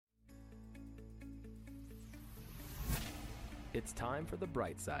It's time for The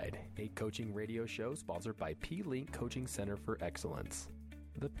Bright Side, a coaching radio show sponsored by P-Link Coaching Center for Excellence.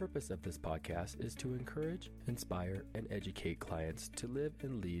 The purpose of this podcast is to encourage, inspire, and educate clients to live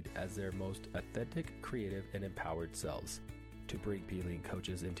and lead as their most authentic, creative, and empowered selves. To bring P-Link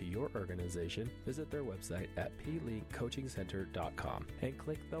coaches into your organization, visit their website atplinkcoachingcenter.com and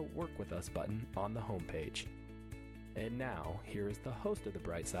click the Work With Us button on the homepage. And now, here is the host of The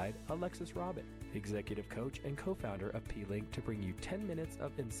Bright Side, Alexis Robin, executive coach and co-founder of P-Link, to bring you 10 minutes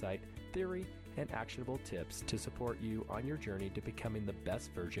of insight, theory, and actionable tips to support you on your journey to becoming the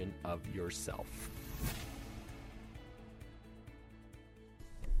best version of yourself.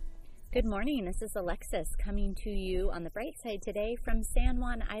 Good morning, this is Alexis coming to you on The Bright Side today from San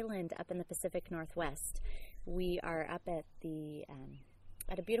Juan Island up in the Pacific Northwest. We are up at a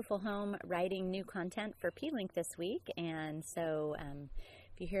beautiful home writing new content for P-Link this week, and so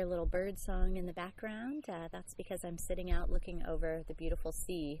if you hear a little bird song in the background, that's because I'm sitting out looking over the beautiful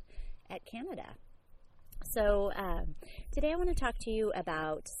sea at Canada. So today I want to talk to you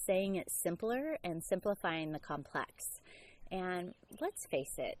about saying it simpler and simplifying the complex. And let's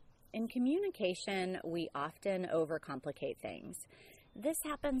face it, in communication, we often overcomplicate things. This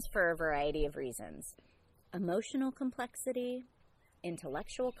happens for a variety of reasons: emotional complexity,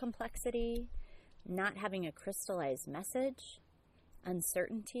 intellectual complexity, not having a crystallized message,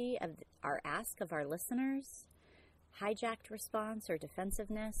 uncertainty of our ask of our listeners, hijacked response or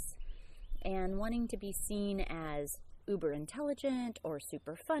defensiveness, and wanting to be seen as uber intelligent or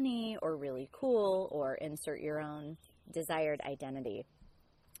super funny or really cool, or insert your own desired identity.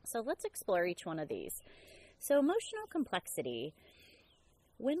 So let's explore each one of these. So emotional complexity.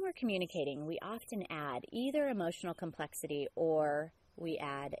 When we're communicating, we often add either emotional complexity or we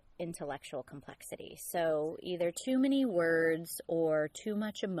add intellectual complexity. So either too many words or too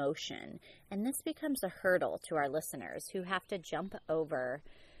much emotion. And this becomes a hurdle to our listeners who have to jump over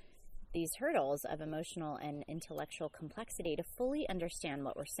these hurdles of emotional and intellectual complexity to fully understand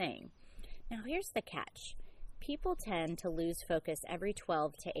what we're saying. Now here's the catch. People tend to lose focus every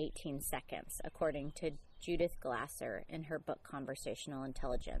 12 to 18 seconds, according to Judith Glaser in her book, Conversational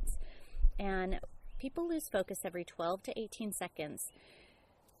Intelligence. And people lose focus every 12 to 18 seconds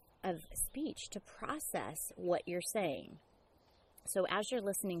of speech to process what you're saying. So as you're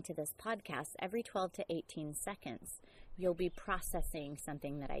listening to this podcast, every 12 to 18 seconds, you'll be processing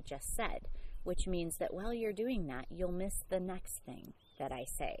something that I just said, which means that while you're doing that, you'll miss the next thing that I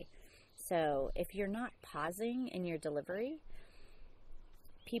say. So if you're not pausing in your delivery,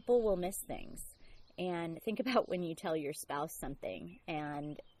 people will miss things. And think about when you tell your spouse something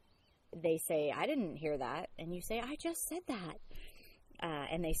and they say, "I didn't hear that." And you say, "I just said that."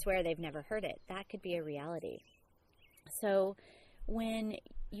 And they swear they've never heard it. That could be a reality. So when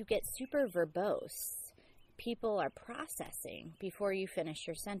you get super verbose, people are processing before you finish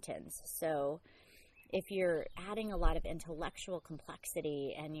your sentence. So if you're adding a lot of intellectual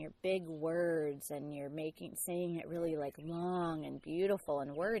complexity and your big words and you're saying it really like long and beautiful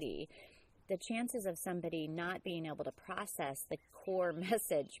and wordy, the chances of somebody not being able to process the core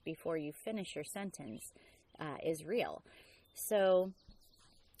message before you finish your sentence is real. So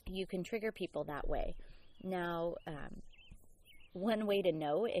you can trigger people that way. Now, one way to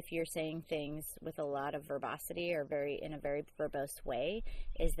know if you're saying things with a lot of verbosity or in a very verbose way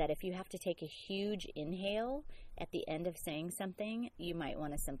is that if you have to take a huge inhale at the end of saying something, you might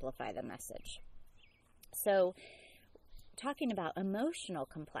want to simplify the message. So talking about emotional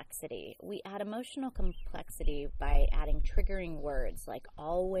complexity, we add emotional complexity by adding triggering words like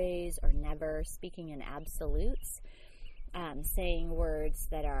always or never, speaking in absolutes, saying words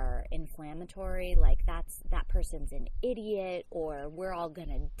that are inflammatory, like that person's an idiot, or we're all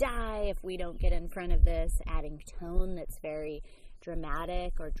gonna die if we don't get in front of this, adding tone that's very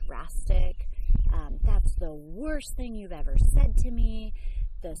dramatic or drastic. That's the worst thing you've ever said to me.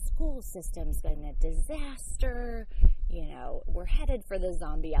 The school system's been a disaster. We're headed for the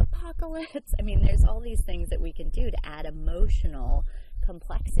zombie apocalypse. I mean, there's all these things that we can do to add emotional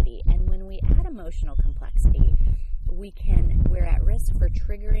complexity. And when we add emotional complexity, we're at risk for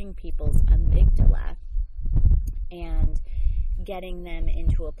triggering people's amygdala and getting them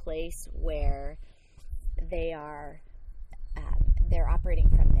into a place where they're operating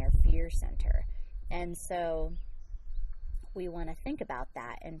from their fear center. And so we want to think about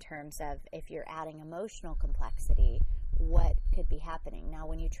that in terms of if you're adding emotional complexity, what could be happening. Now,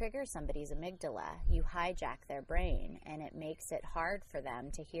 when you trigger somebody's amygdala, you hijack their brain, and it makes it hard for them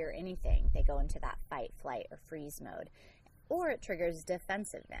to hear anything. They go into that fight, flight, or freeze mode. Or it triggers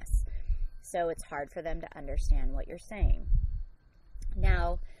defensiveness. So it's hard for them to understand what you're saying.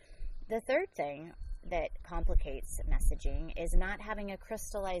 Now, the third thing that complicates messaging is not having a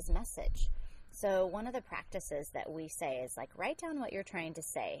crystallized message. So one of the practices that we say is like, write down what you're trying to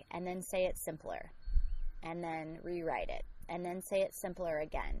say and then say it simpler, and then rewrite it, and then say it simpler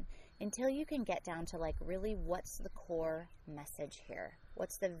again, until you can get down to like, really, what's the core message here?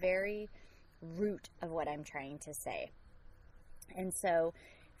 What's the very root of what I'm trying to say? And so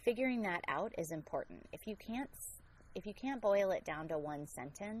figuring that out is important. If you can't boil it down to one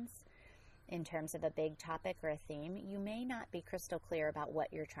sentence in terms of a big topic or a theme, you may not be crystal clear about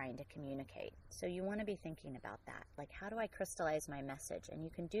what you're trying to communicate. So you want to be thinking about that. Like, how do I crystallize my message? And you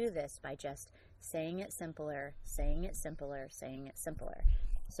can do this by just saying it simpler, saying it simpler, saying it simpler.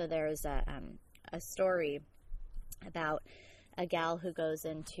 So there's a story about a gal who goes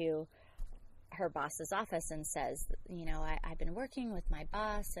into her boss's office and says, you know, I've been working with my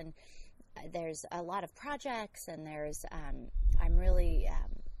boss, and there's a lot of projects, and there's I'm really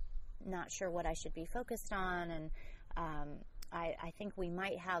not sure what I should be focused on, and I think we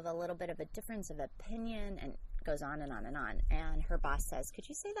might have a little bit of a difference of opinion, and goes on and on and on. And her boss says, could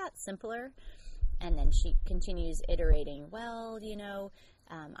you say that simpler? And then she continues iterating, well, you know,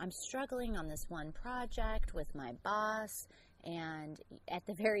 I'm struggling on this one project with my boss. And at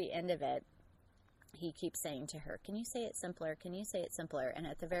the very end of it, he keeps saying to her, can you say it simpler? Can you say it simpler? And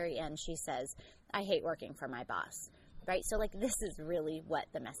at the very end, she says, I hate working for my boss. Right? So like, this is really what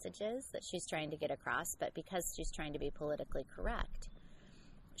the message is that she's trying to get across. But because she's trying to be politically correct,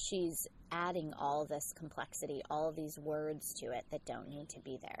 she's adding all this complexity, all of these words to it that don't need to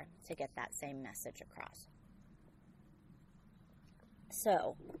be there to get that same message across.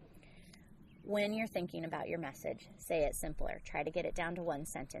 So when you're thinking about your message, say it simpler. Try to get it down to one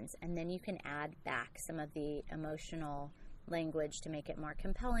sentence, and then you can add back some of the emotional language to make it more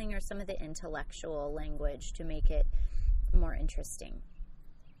compelling, or some of the intellectual language to make it more interesting.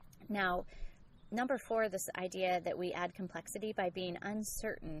 Now, number 4, this idea that we add complexity by being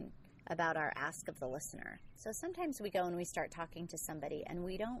uncertain about our ask of the listener. So sometimes we go and we start talking to somebody and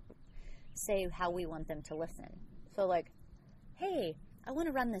we don't say how we want them to listen. So like, hey, I want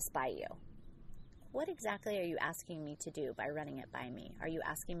to run this by you. What exactly are you asking me to do by running it by me? Are you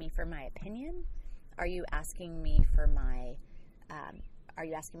asking me for my opinion? Are you asking me for my, are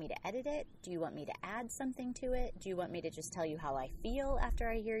you asking me to edit it? Do you want me to add something to it? Do you want me to just tell you how I feel after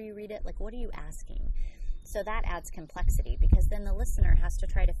I hear you read it? Like, what are you asking? So that adds complexity, because then the listener has to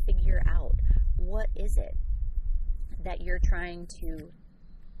try to figure out, what is it that you're trying to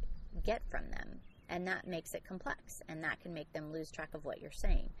get from them? And that makes it complex, and that can make them lose track of what you're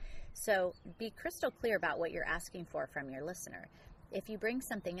saying. So be crystal clear about what you're asking for from your listener. If you bring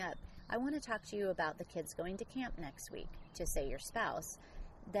something up, I want to talk to you about the kids going to camp next week, to say your spouse,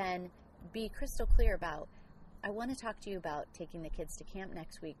 then be crystal clear about, I want to talk to you about taking the kids to camp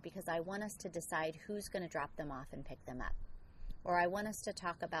next week because I want us to decide who's going to drop them off and pick them up. Or I want us to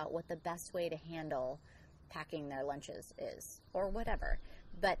talk about what the best way to handle packing their lunches is, or whatever.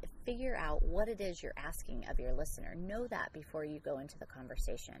 But figure out what it is you're asking of your listener. Know that before you go into the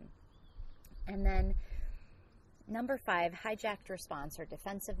conversation. And then number 5, hijacked response or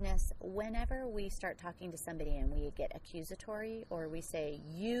defensiveness. Whenever we start talking to somebody and we get accusatory, or we say,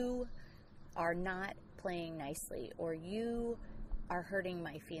 you are not playing nicely, or you are hurting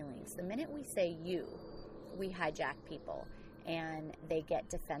my feelings. The minute we say you, we hijack people and they get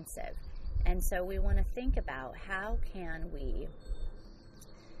defensive. And so we want to think about, how can we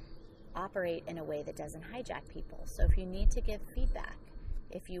operate in a way that doesn't hijack people? So if you need to give feedback,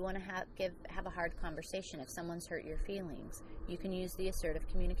 if you want to have a hard conversation, if someone's hurt your feelings, you can use the assertive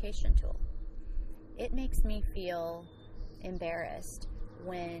communication tool. It makes me feel embarrassed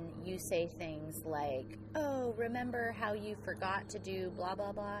when you say things like, oh, remember how you forgot to do blah,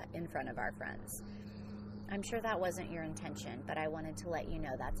 blah, blah in front of our friends. I'm sure that wasn't your intention, but I wanted to let you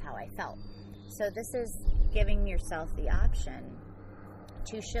know that's how I felt. So this is giving yourself the option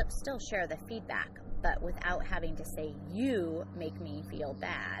to still share the feedback, but without having to say, you make me feel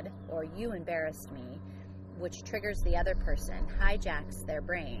bad, or you embarrassed me, which triggers the other person, hijacks their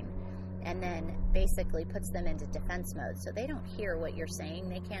brain, and then basically puts them into defense mode. So they don't hear what you're saying.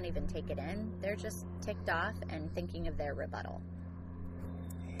 They can't even take it in. They're just ticked off and thinking of their rebuttal.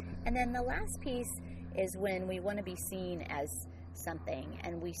 And then the last piece is when we want to be seen as something,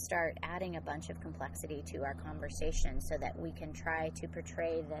 and we start adding a bunch of complexity to our conversation so that we can try to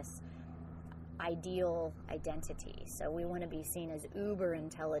portray this ideal identity. So we want to be seen as uber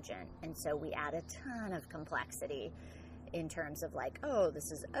intelligent, and so we add a ton of complexity in terms of like, oh,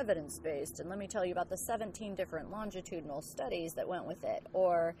 this is evidence-based, and let me tell you about the 17 different longitudinal studies that went with it.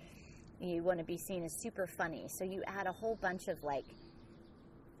 Or you want to be seen as super funny, so you add a whole bunch of like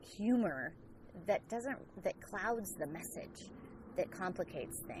humor that clouds the message, that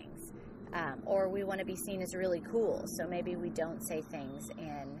complicates things. Or we want to be seen as really cool, so maybe we don't say things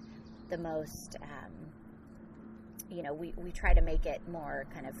in the most, we try to make it more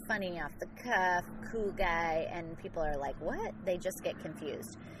kind of funny, off the cuff, cool guy, and people are like, what? They just get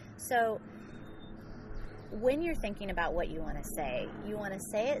confused. So when you're thinking about what you want to say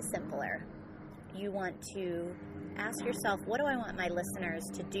it simpler. You want to ask yourself, what do I want my listeners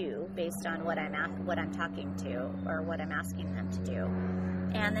to do based on what I'm talking to, or what I'm asking them to do?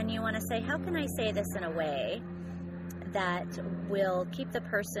 And then you want to say, how can I say this in a way that will keep the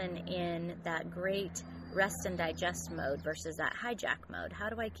person in that great rest and digest mode versus that hijack mode? How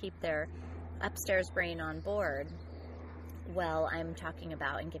do I keep their upstairs brain on board while I'm talking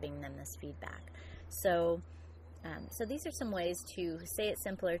about and giving them this feedback? So these are some ways to say it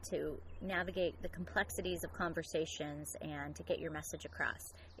simpler, to navigate the complexities of conversations, and to get your message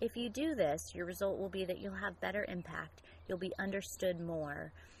across. If you do this, your result will be that you'll have better impact, you'll be understood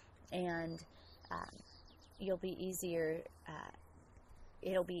more, and it'll be easier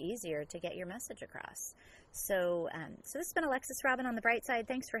to get your message across. So this has been Alexis Robin on The Bright Side.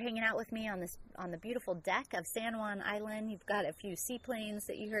 Thanks for hanging out with me on the beautiful deck of San Juan Island. You've got a few seaplanes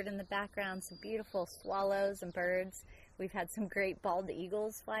that you heard in the background, some beautiful swallows and birds. We've had some great bald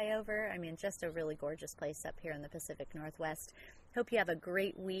eagles fly over. I mean, just a really gorgeous place up here in the Pacific Northwest. Hope you have a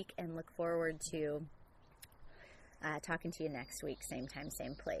great week, and look forward to talking to you next week, same time,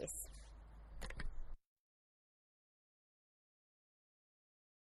 same place.